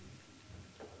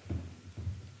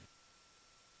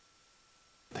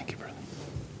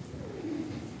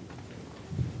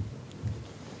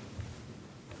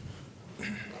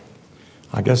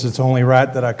I guess it's only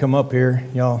right that I come up here.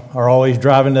 Y'all are always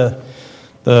driving to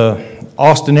the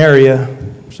Austin area,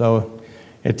 so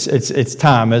it's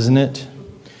time, isn't it?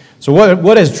 So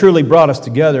what has truly brought us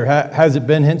together? Has it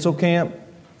been Hensel Camp?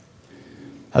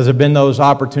 Has it been those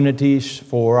opportunities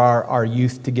for our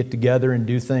youth to get together and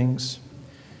do things?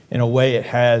 In a way it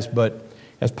has, but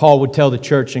as Paul would tell the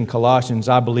church in Colossians,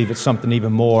 I believe it's something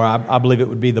even more. I believe it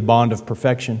would be the bond of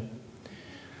perfection.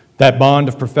 That bond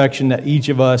of perfection that each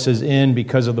of us is in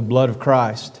because of the blood of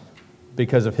Christ,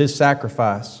 because of His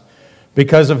sacrifice,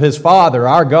 because of His Father,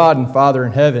 our God and Father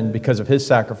in heaven, because of His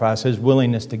sacrifice, His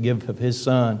willingness to give of His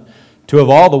Son to of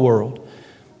all the world,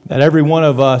 that every one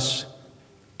of us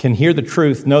can hear the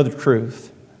truth, know the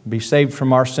truth, be saved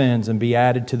from our sins, and be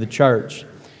added to the church.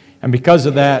 And because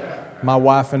of that, my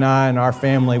wife and I and our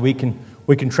family, we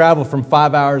can travel from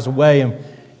 5 hours away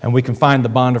and we can find the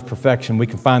bond of perfection. We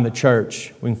can find the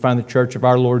church. We can find the church of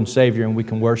our Lord and Savior, and we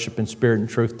can worship in spirit and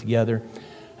truth together.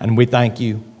 And we thank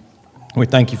you. We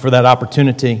thank you for that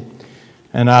opportunity.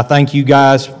 And I thank you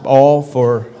guys all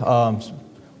for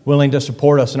willing to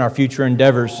support us in our future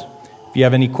endeavors. If you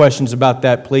have any questions about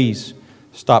that, please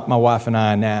stop my wife and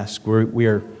I and ask. We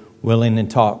are willing to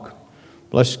talk.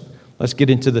 Let's get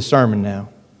into the sermon now.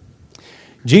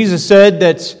 Jesus said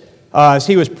that as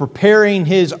He was preparing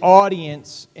His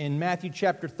audience in Matthew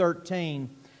chapter 13,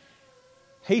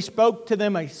 He spoke to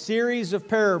them a series of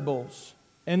parables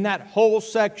in that whole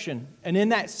section. And in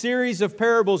that series of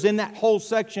parables, in that whole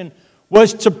section,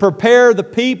 was to prepare the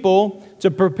people, to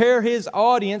prepare His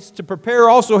audience, to prepare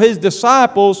also His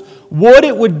disciples, what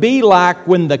it would be like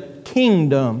when the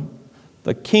kingdom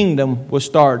was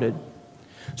started.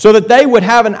 So that they would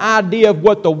have an idea of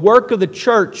what the work of the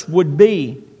church would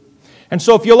be. And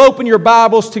so if you'll open your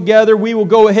Bibles together, we will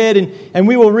go ahead and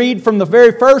we will read from the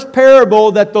very first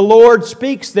parable that the Lord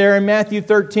speaks there in Matthew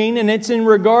 13, and it's in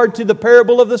regard to the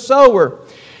parable of the sower.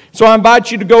 So I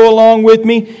invite you to go along with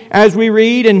me as we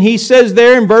read, and He says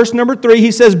there in verse number 3,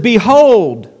 He says,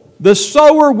 "Behold, the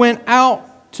sower went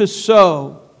out to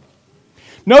sow."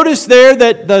 Notice there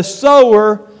that the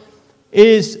sower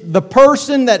is the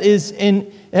person that is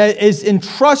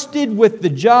entrusted with the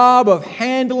job of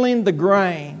handling the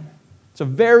grain. It's a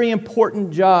very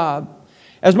important job.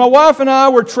 As my wife and I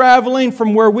were traveling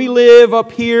from where we live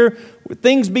up here,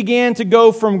 things began to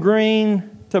go from green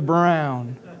to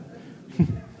brown.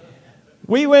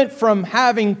 We went from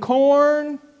having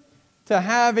corn to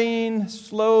having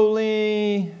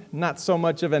slowly not so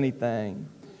much of anything.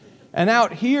 And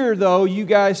out here, though, you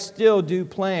guys still do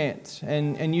plant.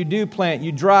 And you do plant.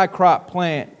 You dry crop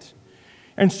plant.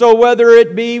 And so whether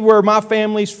it be where my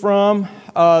family's from,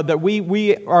 that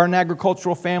we are an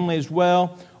agricultural family as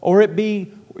well, or it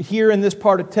be here in this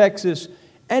part of Texas,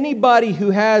 anybody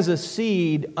who has a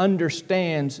seed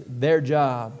understands their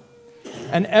job.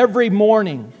 And every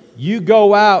morning, you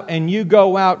go out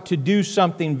to do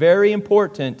something very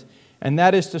important, and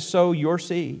that is to sow your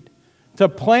seed, to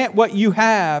plant what you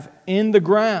have in the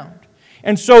ground.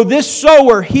 And so this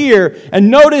sower here, and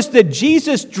notice that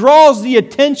Jesus draws the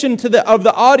attention of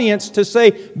the audience to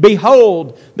say,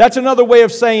 "Behold." That's another way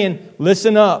of saying,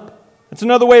 "Listen up." That's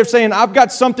another way of saying, "I've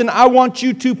got something I want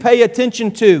you to pay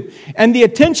attention to." And the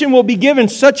attention will be given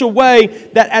such a way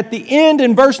that at the end,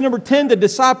 in verse number 10, the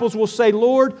disciples will say,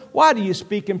 "Lord, why do you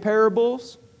speak in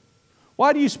parables?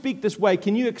 Why do you speak this way?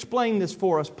 Can you explain this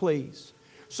for us, please?"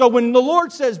 So when the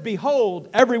Lord says, "Behold,"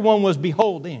 everyone was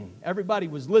beholding. Everybody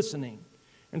was listening.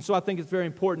 And so I think it's very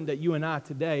important that you and I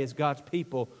today, as God's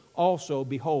people, also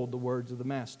behold the words of the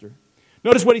Master.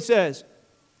 Notice what He says.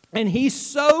 "And he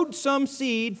sowed some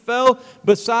seed, fell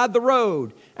beside the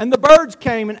road, and the birds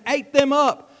came and ate them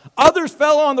up. Others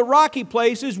fell on the rocky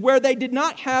places where they did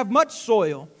not have much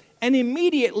soil. And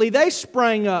immediately they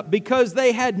sprang up because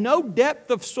they had no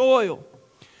depth of soil.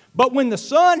 But when the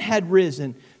sun had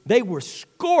risen, they were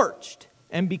scorched,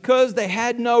 and because they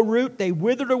had no root, they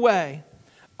withered away.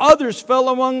 Others fell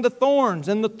among the thorns,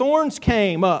 and the thorns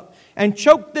came up and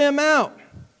choked them out.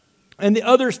 And the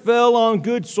others fell on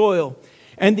good soil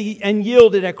and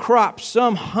yielded a crop,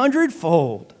 some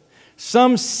 100-fold,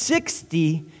 some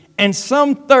 60, and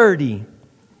some 30.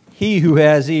 He who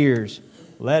has ears,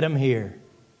 let him hear."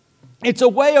 It's a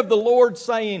way of the Lord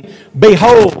saying,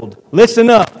 "Behold, listen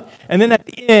up." And then at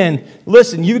the end,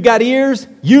 listen, you got ears?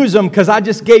 Use them, because I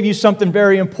just gave you something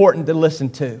very important to listen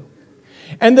to.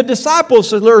 And the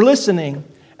disciples are listening.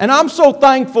 And I'm so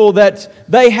thankful that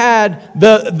they had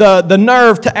the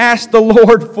nerve to ask the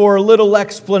Lord for a little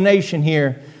explanation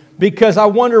here. Because I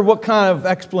wonder what kind of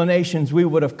explanations we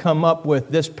would have come up with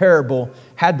this parable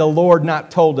had the Lord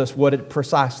not told us what it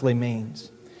precisely means.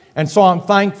 And so I'm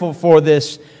thankful for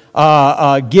this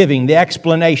giving, the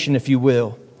explanation, if you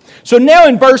will. So now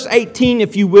in verse 18,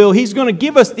 if you will, he's going to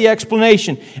give us the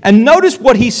explanation. And notice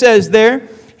what he says there.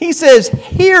 He says,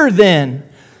 "Hear then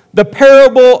the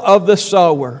parable of the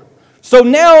sower." So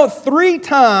now 3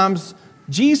 times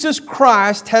Jesus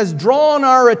Christ has drawn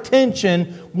our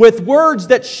attention with words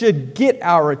that should get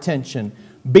our attention.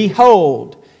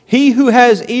 "Behold, he who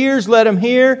has ears, let him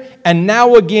hear," and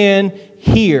now again,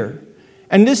 "hear."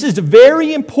 And this is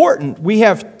very important. We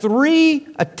have 3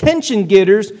 attention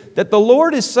getters that the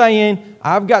Lord is saying,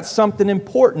 I've got something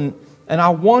important and I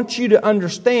want you to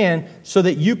understand so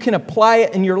that you can apply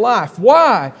it in your life.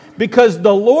 Why? Because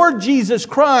the Lord Jesus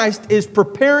Christ is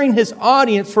preparing His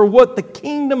audience for what the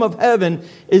kingdom of heaven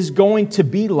is going to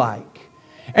be like.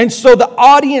 And so the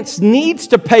audience needs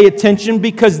to pay attention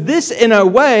because this, in a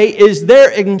way, is their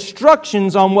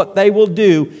instructions on what they will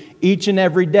do each and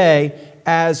every day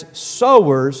as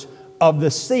sowers of the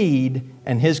seed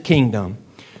and His kingdom.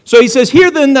 So he says,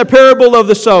 "Hear then the parable of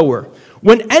the sower.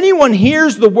 When anyone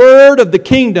hears the word of the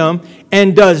kingdom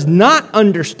and does not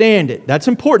understand it," that's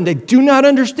important, they do not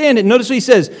understand it. Notice what he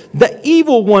says, "the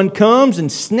evil one comes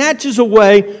and snatches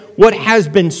away what has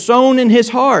been sown in his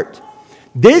heart.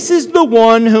 This is the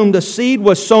one whom the seed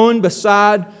was sown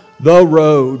beside the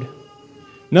road."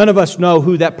 None of us know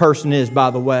who that person is,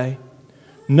 by the way.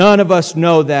 None of us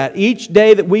know that. Each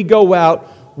day that we go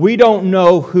out, we don't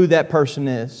know who that person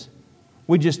is.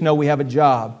 We just know we have a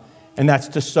job, and that's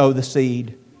to sow the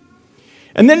seed.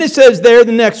 And then it says there,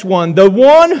 the next one, "the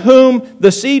one whom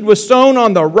the seed was sown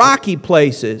on the rocky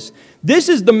places. This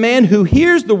is the man who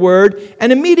hears the word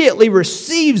and immediately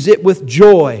receives it with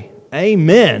joy."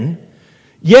 Amen.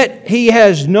 "Yet he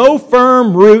has no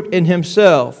firm root in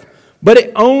himself, but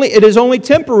it is only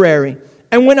temporary.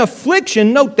 And when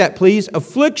affliction," note that please,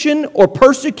 "affliction or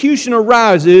persecution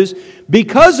arises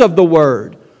because of the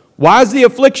word." Why is the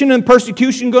affliction and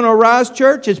persecution going to arise,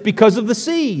 church? It's because of the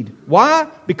seed. Why?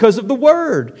 Because of the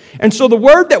word. And so the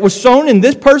word that was sown in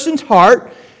this person's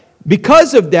heart,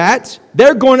 because of that,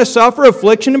 they're going to suffer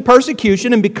affliction and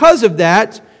persecution. And because of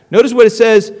that, notice what it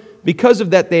says, because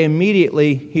of that,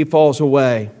 he falls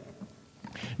away.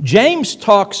 James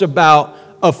talks about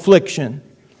affliction.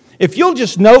 If you'll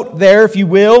just note there, if you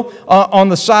will, on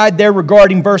the side there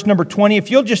regarding verse number 20, if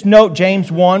you'll just note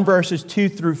James 1, verses 2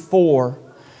 through 4.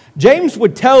 James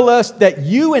would tell us that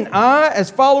you and I, as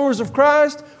followers of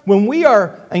Christ, when we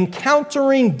are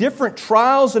encountering different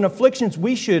trials and afflictions,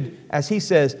 we should, as he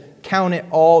says, count it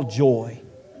all joy.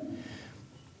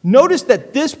 Notice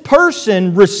that this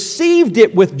person received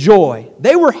it with joy.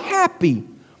 They were happy.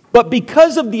 But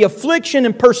because of the affliction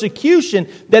and persecution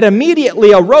that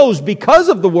immediately arose because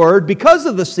of the word, because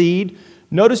of the seed,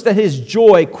 notice that his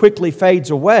joy quickly fades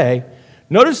away.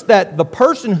 Notice that the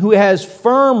person who has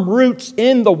firm roots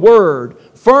in the word,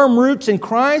 firm roots in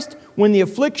Christ, when the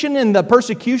affliction and the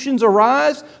persecutions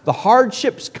arise, the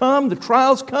hardships come, the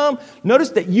trials come,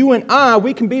 notice that you and I,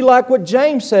 we can be like what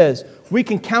James says. We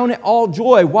can count it all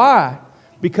joy. Why?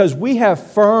 Because we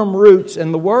have firm roots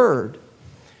in the word.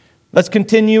 Let's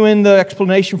continue in the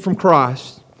explanation from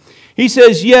Christ. He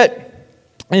says, "Yet,"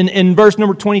 in verse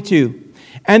number 22,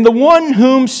 "and the one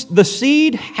whom the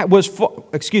seed was,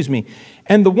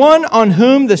 and the one on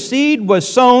whom the seed was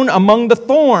sown among the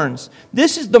thorns.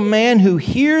 This is the man who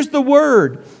hears the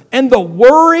word, and the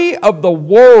worry of the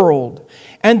world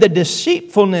and the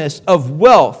deceitfulness of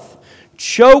wealth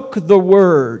choke the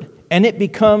word, and it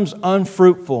becomes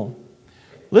unfruitful."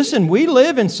 Listen, we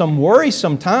live in some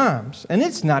worrisome times, and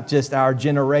it's not just our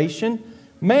generation.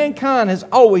 Mankind has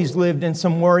always lived in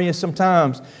some worrisome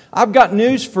times. I've got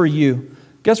news for you.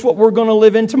 Guess what we're going to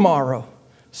live in tomorrow?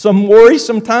 Some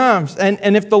worrisome times.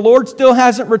 And if the Lord still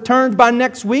hasn't returned by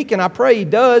next week, and I pray He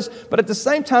does, but at the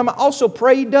same time, I also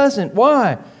pray He doesn't.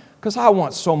 Why? Because I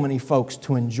want so many folks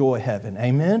to enjoy heaven.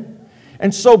 Amen?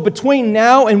 And so between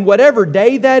now and whatever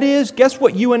day that is, guess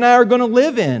what you and I are going to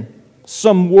live in?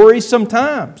 Some worrisome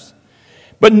times.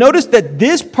 But notice that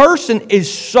this person is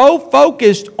so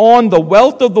focused on the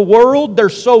wealth of the world, they're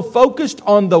so focused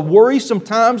on the worrisome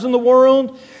times in the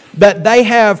world, that they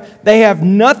have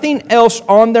nothing else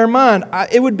on their mind.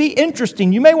 It would be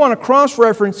interesting. You may want to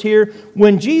cross-reference here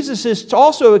when Jesus is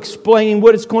also explaining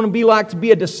what it's going to be like to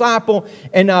be a disciple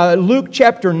in Luke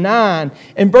chapter 9.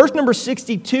 In verse number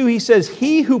 62, he says,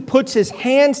 "He who puts his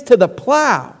hands to the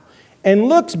plow and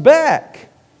looks back,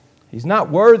 he's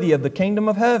not worthy of the kingdom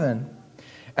of heaven."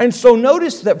 And so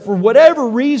notice that for whatever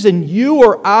reason you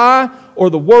or I or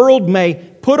the world may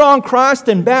put on Christ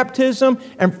in baptism,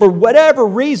 and for whatever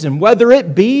reason, whether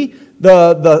it be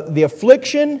the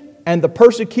affliction and the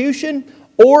persecution,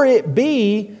 or it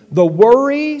be the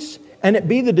worries and it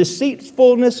be the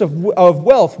deceitfulness of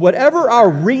wealth, whatever our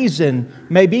reason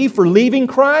may be for leaving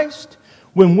Christ,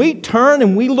 when we turn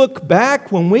and we look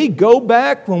back, when we go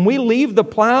back, when we leave the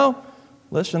plow,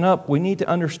 listen up, we need to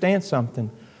understand something.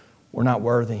 We're not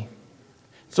worthy.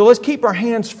 So let's keep our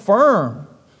hands firm.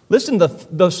 Listen,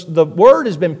 the Word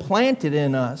has been planted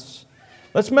in us.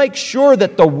 Let's make sure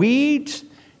that the weeds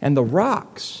and the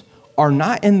rocks are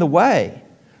not in the way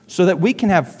so that we can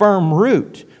have firm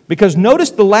root. Because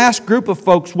notice the last group of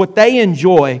folks, what they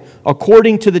enjoy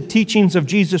according to the teachings of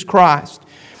Jesus Christ.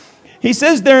 He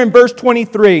says there in verse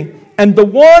 23, and the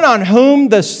one on whom on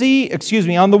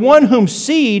the one whom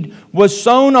seed was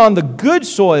sown on the good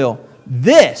soil,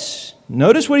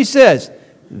 notice what he says,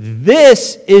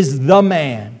 this is the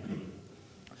man.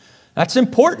 That's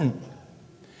important.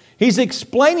 He's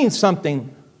explaining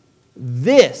something.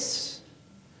 This.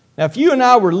 Now, if you and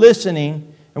I were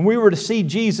listening and we were to see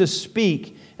Jesus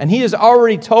speak, and He has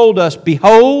already told us,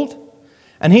 behold,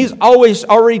 and He's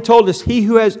already told us, he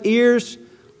who has ears,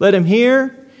 let him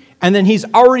hear. And then He's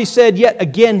already said yet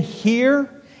again, hear.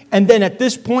 And then at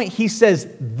this point He says,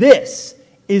 this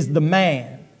is the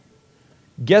man.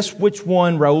 Guess which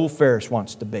one Raul Ferris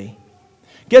wants to be?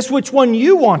 Guess which one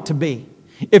you want to be?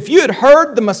 If you had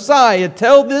heard the Messiah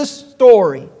tell this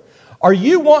story, are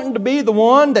you wanting to be the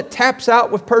one that taps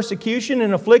out with persecution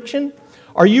and affliction?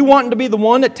 Are you wanting to be the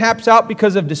one that taps out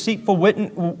because of deceitful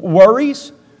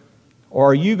worries?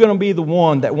 Or are you going to be the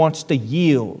one that wants to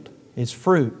yield His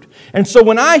fruit? And so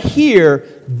when I hear,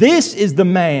 this is the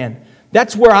man,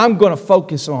 that's where I'm going to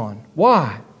focus on.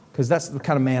 Why? Because that's the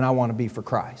kind of man I want to be for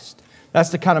Christ. That's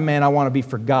the kind of man I want to be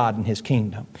for God and His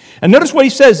kingdom. And notice what he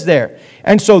says there.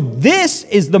 And so this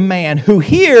is the man who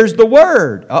hears the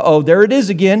word. There it is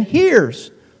again.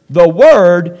 Hears the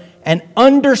word and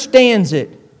understands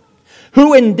it.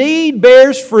 Who indeed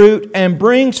bears fruit and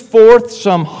brings forth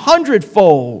some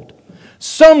 100-fold,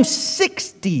 some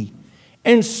 60,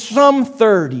 and some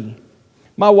 30.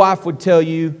 My wife would tell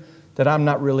you that I'm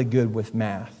not really good with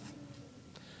math.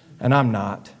 And I'm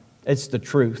not. It's the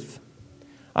truth.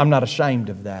 I'm not ashamed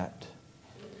of that.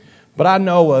 But I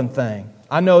know one thing.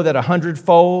 I know that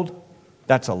 100-fold,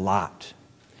 that's a lot.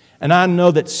 And I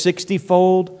know that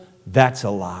 60-fold, that's a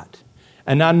lot.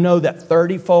 And I know that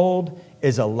 30-fold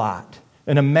is a lot.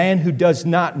 And a man who does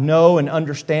not know and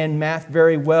understand math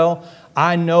very well,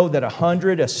 I know that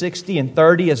 100, a 60, and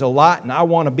 30 is a lot, and I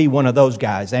want to be one of those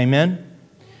guys. Amen?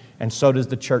 And so does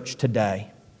the church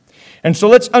today. And so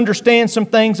let's understand some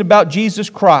things about Jesus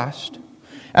Christ.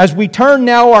 As we turn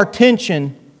now our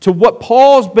attention to what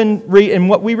Paul's been reading and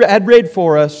what we had read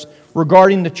for us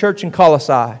regarding the church in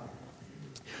Colossae.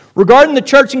 Regarding the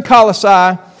church in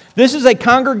Colossae, this is a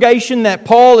congregation that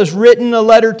Paul has written a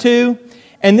letter to,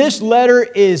 and this letter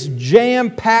is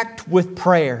jam-packed with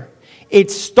prayer. It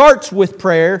starts with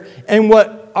prayer, and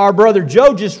what our brother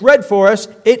Joe just read for us,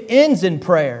 it ends in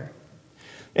prayer.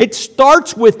 It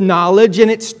starts with knowledge and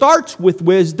it starts with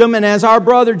wisdom, and as our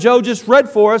brother Joe just read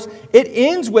for us, it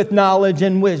ends with knowledge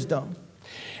and wisdom.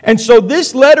 And so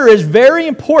this letter is very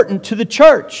important to the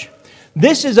church.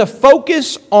 This is a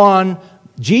focus on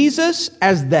Jesus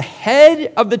as the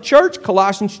head of the church,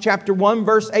 Colossians chapter 1,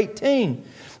 verse 18.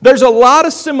 There's a lot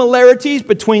of similarities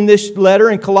between this letter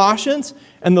in Colossians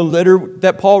and the letter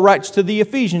that Paul writes to the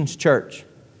Ephesians church.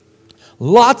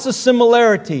 Lots of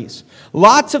similarities.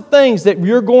 Lots of things that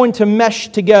you're going to mesh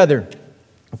together.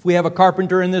 If we have a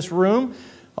carpenter in this room,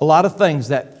 a lot of things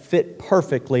that fit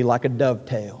perfectly like a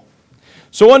dovetail.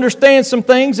 So understand some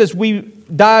things as we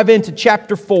dive into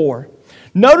chapter 4.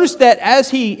 Notice that as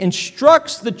he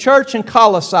instructs the church in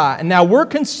Colossae, and now we're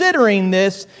considering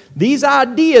these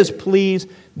ideas, please,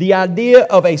 the idea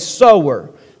of a sower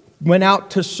went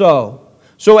out to sow.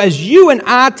 So as you and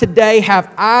I today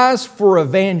have eyes for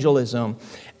evangelism,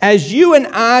 as you and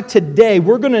I today,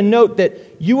 we're going to note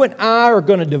that you and I are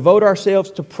going to devote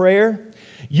ourselves to prayer.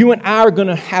 You and I are going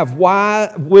to have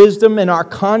wisdom in our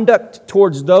conduct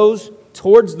towards those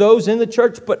in the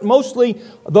church, but mostly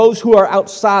those who are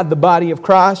outside the body of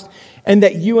Christ. And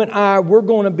that you and I, we're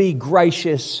going to be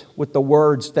gracious with the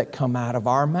words that come out of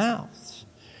our mouths.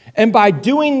 And by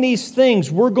doing these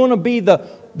things, we're going to be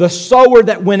the sower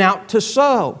that went out to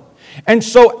sow. And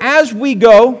so as we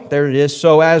go, there it is,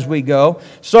 so as we go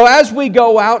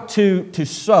out to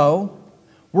sow,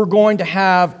 we're going to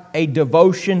have a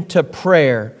devotion to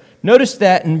prayer. Notice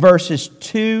that in verses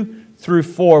 2 through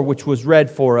 4, which was read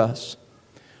for us.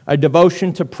 A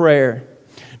devotion to prayer.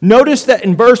 Notice that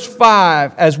in verse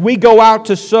 5, as we go out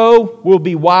to sow, we'll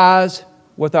be wise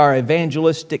with our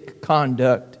evangelistic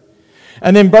conduct.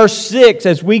 And then verse 6,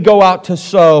 as we go out to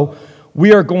sow,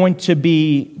 we are going to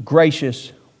be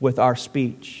gracious with our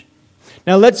speech.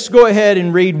 Now let's go ahead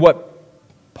and read what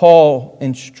Paul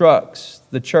instructs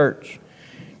the church.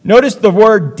 Notice the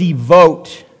word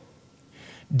devote.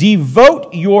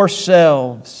 Devote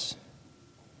yourselves.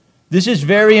 This is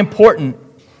very important.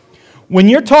 When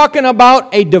you're talking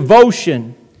about a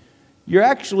devotion, you're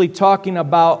actually talking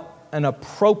about an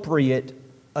appropriate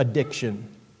addiction.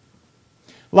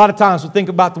 A lot of times we think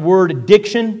about the word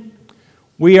addiction,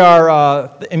 we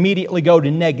are immediately go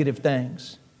to negative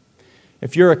things.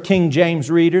 If you're a King James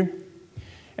reader,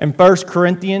 in 1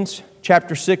 Corinthians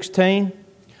chapter 16,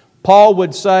 Paul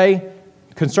would say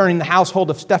concerning the household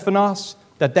of Stephanos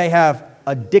that they have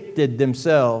addicted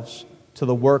themselves to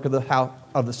the work of the house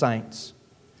of the saints.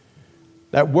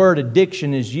 That word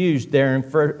addiction is used there in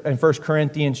 1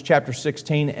 Corinthians chapter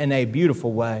 16 in a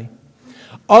beautiful way.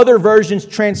 Other versions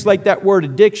translate that word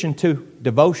addiction to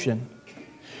devotion.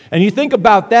 And you think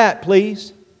about that,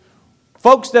 please.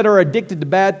 Folks that are addicted to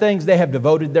bad things, they have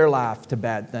devoted their life to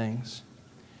bad things.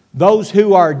 Those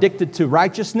who are addicted to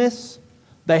righteousness,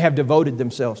 they have devoted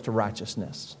themselves to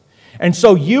righteousness. And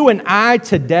so you and I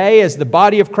today, as the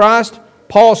body of Christ,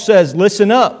 Paul says,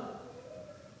 listen up.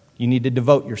 You need to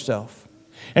devote yourself.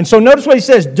 And so notice what he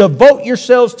says, devote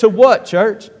yourselves to what,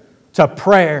 church? To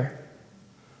prayer.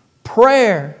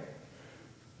 Prayer.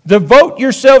 Devote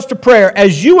yourselves to prayer.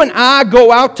 As you and I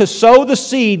go out to sow the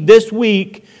seed this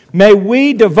week, may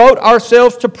we devote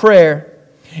ourselves to prayer.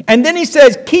 And then he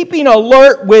says, keeping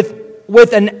alert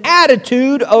with an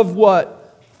attitude of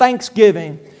what?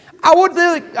 Thanksgiving. I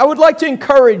would like to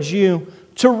encourage you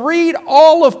to read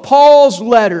all of Paul's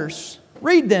letters.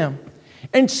 Read them.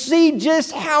 And see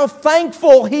just how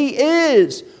thankful he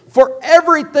is for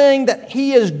everything that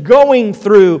he is going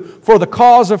through for the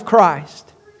cause of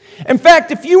Christ. In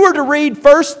fact, if you were to read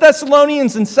 1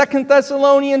 Thessalonians and 2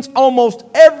 Thessalonians, almost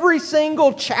every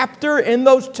single chapter in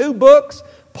those two books,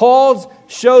 Paul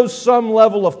shows some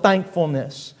level of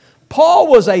thankfulness. Paul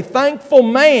was a thankful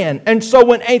man. And so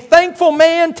when a thankful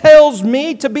man tells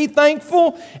me to be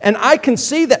thankful, and I can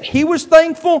see that he was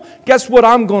thankful, guess what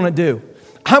I'm going to do?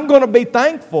 I'm going to be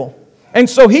thankful. And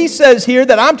so he says here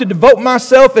that I'm to devote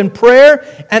myself in prayer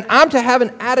and I'm to have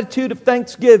an attitude of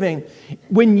thanksgiving.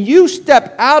 When you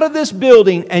step out of this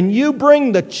building and you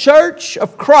bring the church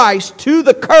of Christ to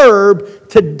the curb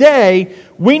today,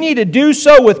 we need to do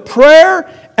so with prayer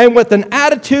and with an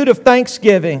attitude of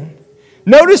thanksgiving.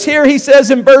 Notice here he says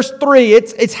in verse 3,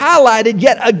 it's highlighted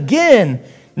yet again,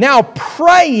 now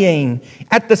praying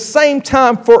at the same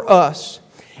time for us.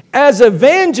 As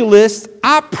evangelists,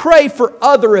 I pray for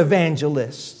other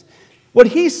evangelists. What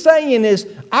he's saying is,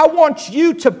 I want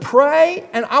you to pray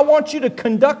and I want you to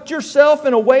conduct yourself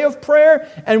in a way of prayer.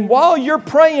 And while you're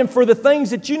praying for the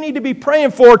things that you need to be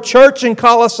praying for, church in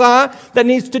Colossae that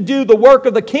needs to do the work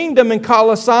of the kingdom in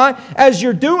Colossae, as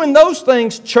you're doing those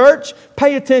things, church,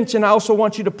 pay attention. I also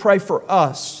want you to pray for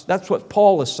us. That's what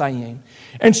Paul is saying.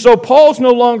 And so Paul's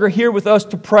no longer here with us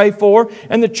to pray for,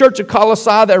 and the church of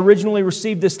Colossae that originally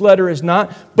received this letter is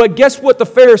not. But guess what the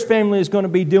Ferris family is going to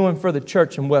be doing for the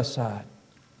church in Westside?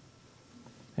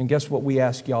 And guess what we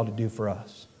ask y'all to do for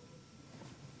us?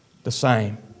 The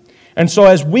same. And so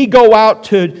as we go out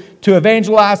to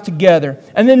evangelize together,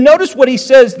 and then notice what he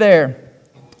says there.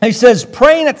 He says,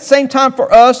 praying at the same time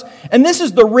for us, and this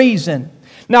is the reason.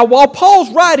 Now, while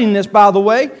Paul's writing this, by the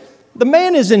way, the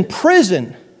man is in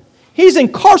prison. He's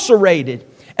incarcerated.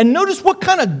 And notice what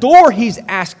kind of door he's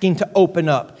asking to open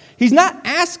up. He's not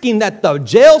asking that the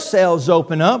jail cells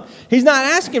open up. He's not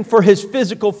asking for his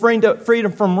physical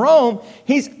freedom from Rome.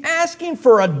 He's asking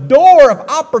for a door of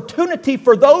opportunity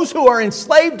for those who are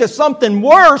enslaved to something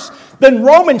worse than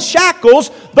Roman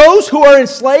shackles, those who are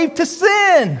enslaved to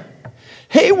sin.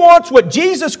 He wants what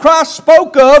Jesus Christ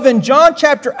spoke of in John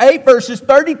chapter 8, verses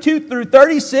 32 through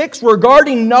 36,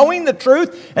 regarding knowing the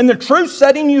truth and the truth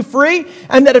setting you free,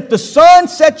 and that if the Son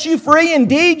sets you free,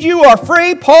 indeed you are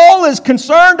free. Paul is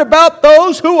concerned about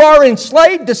those who are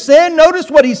enslaved to sin.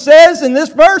 Notice what he says in this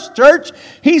verse, church.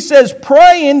 He says,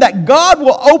 praying that God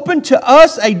will open to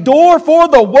us a door for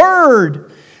the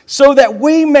Word, so that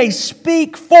we may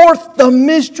speak forth the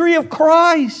mystery of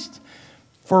Christ,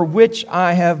 for which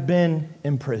I have been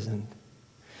imprisoned.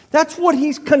 That's what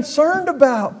he's concerned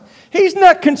about. He's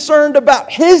not concerned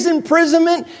about his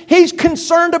imprisonment. He's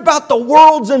concerned about the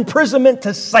world's imprisonment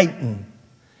to Satan.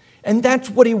 And that's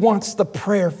what he wants the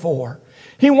prayer for.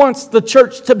 He wants the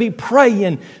church to be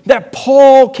praying that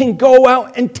Paul can go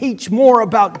out and teach more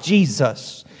about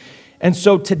Jesus. And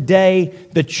so today,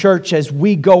 the church, as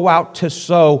we go out to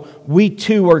sow, we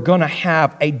too are going to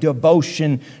have a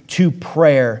devotion to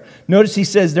prayer. Notice he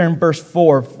says there in verse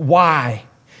 4, why?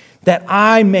 That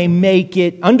I may make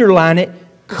it, underline it,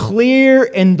 clear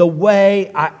in the way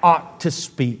I ought to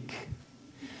speak.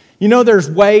 You know,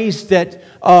 there's ways that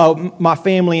my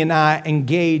family and I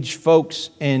engage folks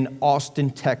in Austin,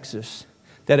 Texas,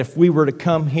 that if we were to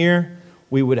come here,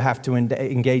 we would have to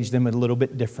engage them a little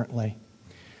bit differently.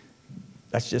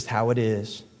 That's just how it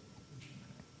is,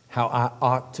 how I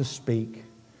ought to speak.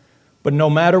 But no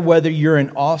matter whether you're in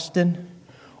Austin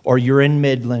or you're in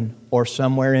Midland or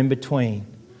somewhere in between,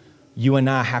 you and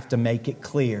I have to make it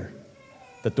clear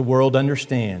that the world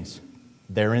understands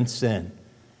they're in sin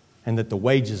and that the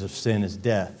wages of sin is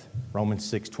death, Romans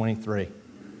 6:23.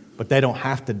 But they don't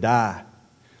have to die.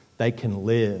 They can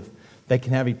live. They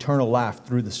can have eternal life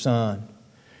through the Son.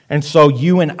 And so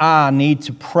you and I need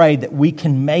to pray that we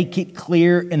can make it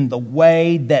clear in the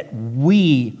way that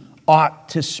we ought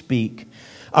to speak.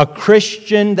 A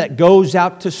Christian that goes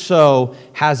out to sow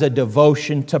has a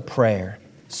devotion to prayer.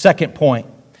 Second point,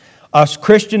 a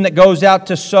Christian that goes out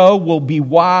to sow will be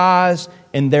wise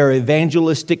in their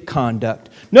evangelistic conduct.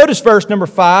 Notice verse number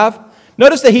 5.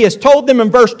 Notice that he has told them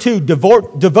in verse 2,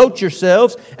 devote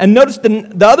yourselves. And notice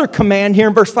the other command here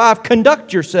in verse 5,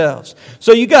 conduct yourselves.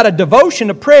 So you got a devotion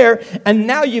to prayer, and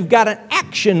now you've got an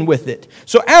action with it.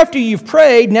 So after you've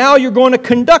prayed, now you're going to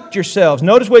conduct yourselves.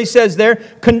 Notice what he says there,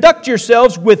 conduct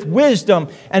yourselves with wisdom.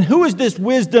 And who is this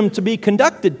wisdom to be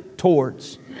conducted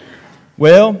towards?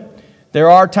 Well, there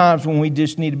are times when we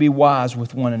just need to be wise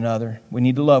with one another. We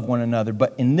need to love one another.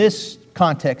 But in this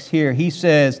context here, he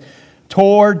says,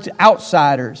 towards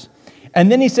outsiders. And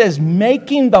then he says,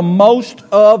 making the most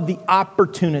of the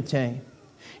opportunity.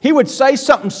 He would say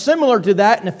something similar to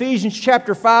that in Ephesians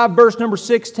chapter 5, verse number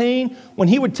 16, when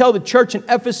he would tell the church in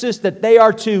Ephesus that they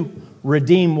are to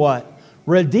redeem what?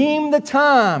 Redeem the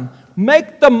time.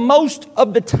 Make the most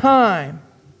of the time.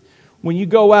 When you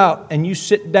go out and you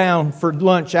sit down for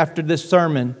lunch after this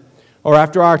sermon, or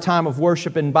after our time of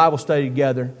worship and Bible study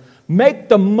together, make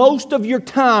the most of your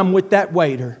time with that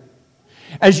waiter.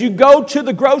 As you go to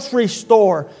the grocery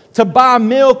store to buy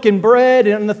milk and bread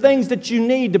and the things that you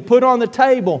need to put on the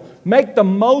table, make the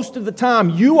most of the time.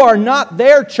 You are not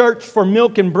there, church, for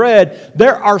milk and bread.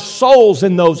 There are souls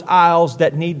in those aisles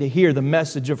that need to hear the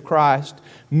message of Christ.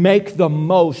 Make the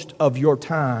most of your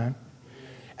time.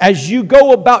 As you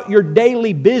go about your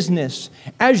daily business,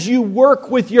 as you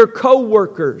work with your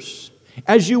co-workers,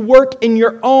 as you work in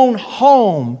your own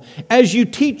home, as you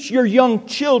teach your young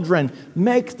children,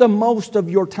 make the most of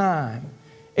your time.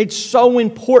 It's so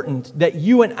important that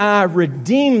you and I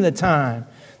redeem the time,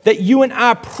 that you and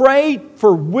I pray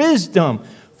for wisdom.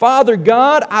 Father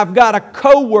God, I've got a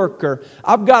co-worker,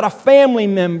 I've got a family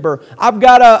member, I've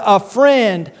got a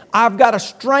friend, I've got a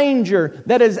stranger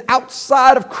that is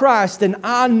outside of Christ, and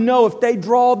I know if they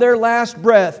draw their last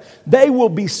breath, they will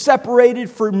be separated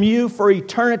from you for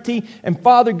eternity. And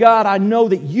Father God, I know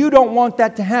that you don't want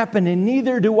that to happen, and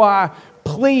neither do I.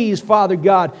 Please, Father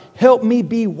God, help me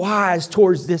be wise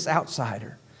towards this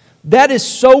outsider. That is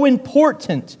so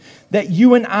important that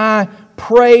you and I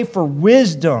pray for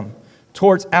wisdom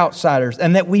towards outsiders,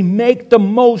 and that we make the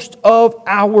most of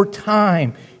our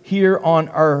time here on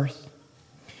earth.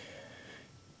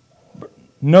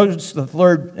 Notice the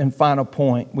third and final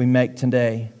point we make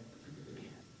today.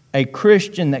 A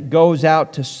Christian that goes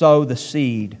out to sow the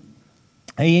seed,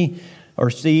 they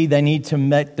need to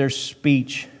make their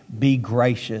speech be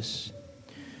gracious.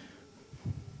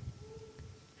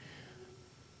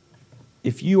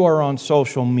 If you are on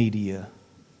social media,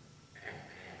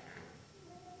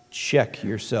 check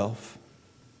yourself,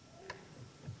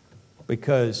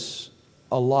 because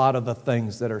a lot of the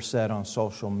things that are said on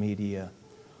social media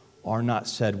are not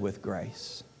said with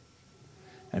grace.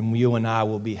 And you and I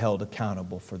will be held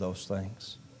accountable for those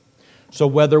things. So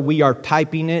whether we are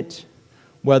typing it,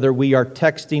 whether we are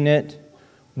texting it,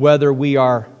 whether we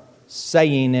are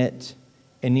saying it,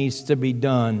 it needs to be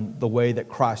done the way that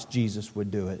Christ Jesus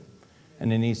would do it.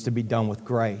 And it needs to be done with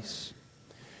grace.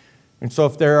 And so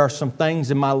if there are some things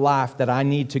in my life that I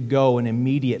need to go and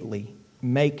immediately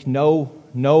make no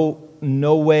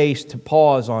ways to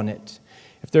pause on it.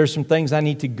 If there's some things I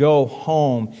need to go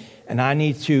home and I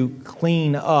need to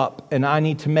clean up and I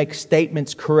need to make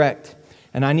statements correct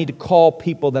and I need to call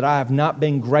people that I have not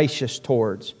been gracious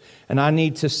towards and I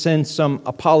need to send some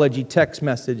apology text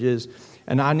messages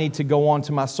and I need to go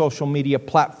onto my social media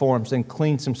platforms and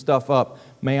clean some stuff up,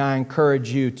 may I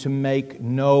encourage you to make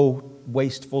no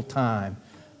wasteful time.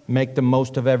 Make the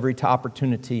most of every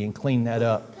opportunity and clean that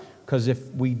up. Because if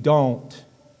we don't,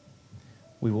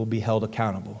 we will be held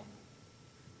accountable.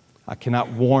 I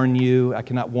cannot warn you. I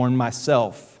cannot warn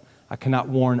myself. I cannot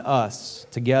warn us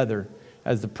together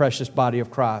as the precious body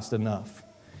of Christ enough.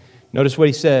 Notice what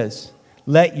he says.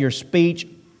 Let your speech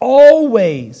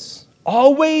always,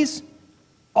 always,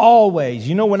 always.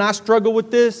 You know, when I struggle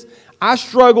with this, I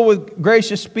struggle with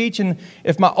gracious speech, and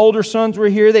if my older sons were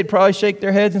here, they'd probably shake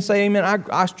their heads and say amen.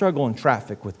 I struggle in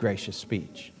traffic with gracious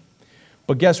speech.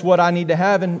 But guess what I need to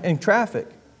have in traffic?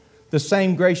 The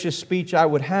same gracious speech I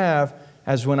would have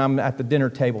as when I'm at the dinner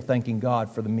table thanking God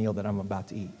for the meal that I'm about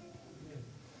to eat.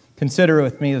 Consider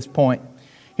with me this point.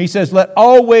 He says, let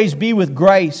always be with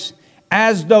grace,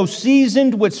 as though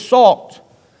seasoned with salt.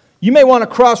 You may want to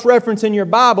cross-reference in your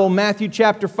Bible Matthew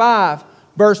chapter 5,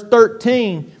 verse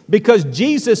 13, because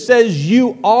Jesus says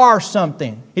you are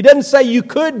something. He doesn't say you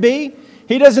could be.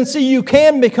 He doesn't say you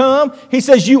can become. He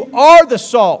says you are the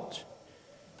salt.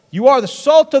 You are the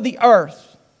salt of the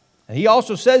earth. And He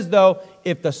also says, though,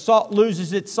 if the salt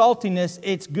loses its saltiness,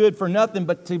 it's good for nothing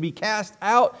but to be cast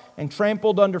out and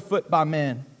trampled underfoot by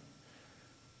men.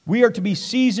 We are to be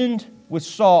seasoned with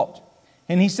salt.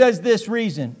 And He says this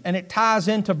reason, and it ties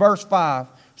into verse 5,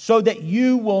 so that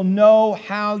you will know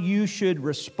how you should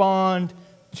respond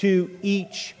to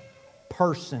each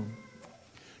person.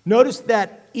 Notice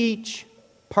that each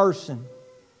person.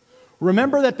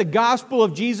 Remember that the gospel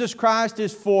of Jesus Christ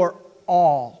is for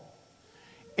all.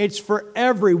 It's for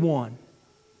everyone,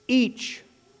 each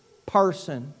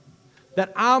person,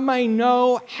 that I may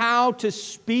know how to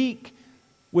speak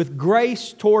with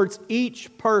grace towards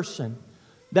each person,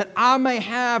 that I may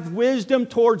have wisdom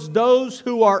towards those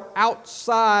who are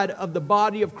outside of the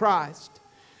body of Christ,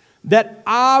 that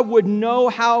I would know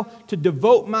how to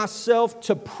devote myself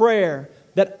to prayer,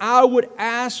 that I would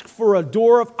ask for a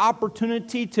door of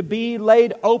opportunity to be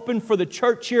laid open for the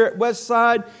church here at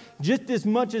Westside, just as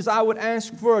much as I would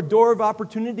ask for a door of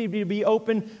opportunity to be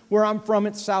open where I'm from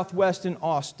at Southwest in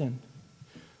Austin.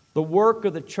 The work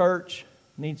of the church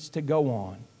needs to go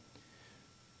on.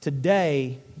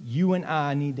 Today, you and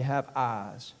I need to have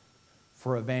eyes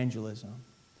for evangelism.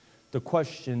 The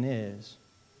question is,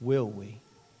 will we?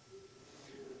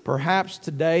 Perhaps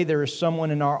today there is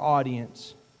someone in our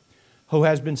audience who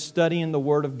has been studying the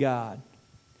Word of God.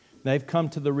 They've come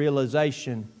to the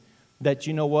realization that,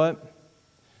 you know what?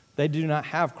 They do not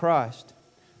have Christ.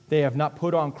 They have not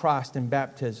put on Christ in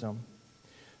baptism.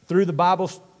 Through the Bible,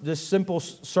 this simple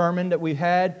sermon that we've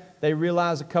had, they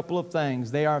realize a couple of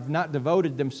things. They have not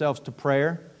devoted themselves to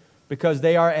prayer because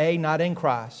they are not in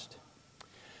Christ.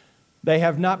 They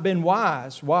have not been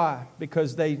wise. Why?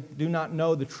 Because they do not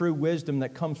know the true wisdom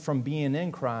that comes from being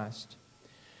in Christ.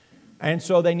 And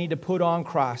so they need to put on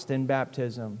Christ in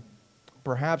baptism.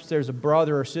 Perhaps there's a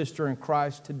brother or sister in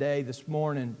Christ today, this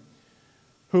morning,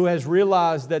 who has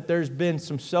realized that there's been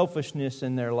some selfishness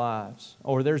in their lives,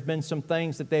 or there's been some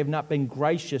things that they have not been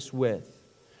gracious with.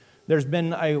 There's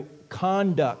been a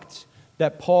conduct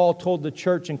that Paul told the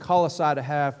church in Colossae to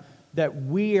have that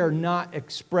we are not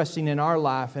expressing in our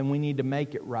life, and we need to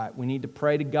make it right. We need to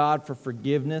pray to God for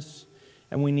forgiveness,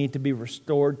 and we need to be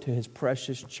restored to His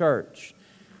precious church.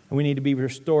 And we need to be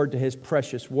restored to His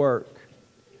precious work.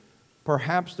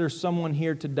 Perhaps there's someone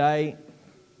here today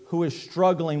who is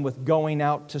struggling with going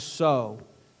out to sow.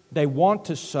 They want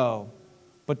to sow,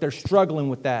 but they're struggling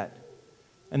with that.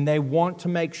 And they want to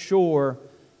make sure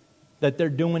that they're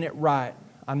doing it right.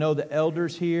 I know the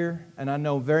elders here, and I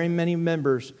know very many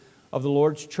members of the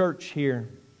Lord's church here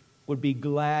would be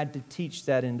glad to teach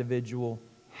that individual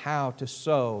how to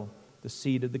sow the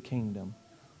seed of the kingdom.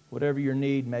 Whatever your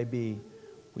need may be,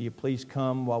 will you please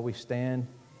come while we stand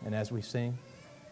and as we sing?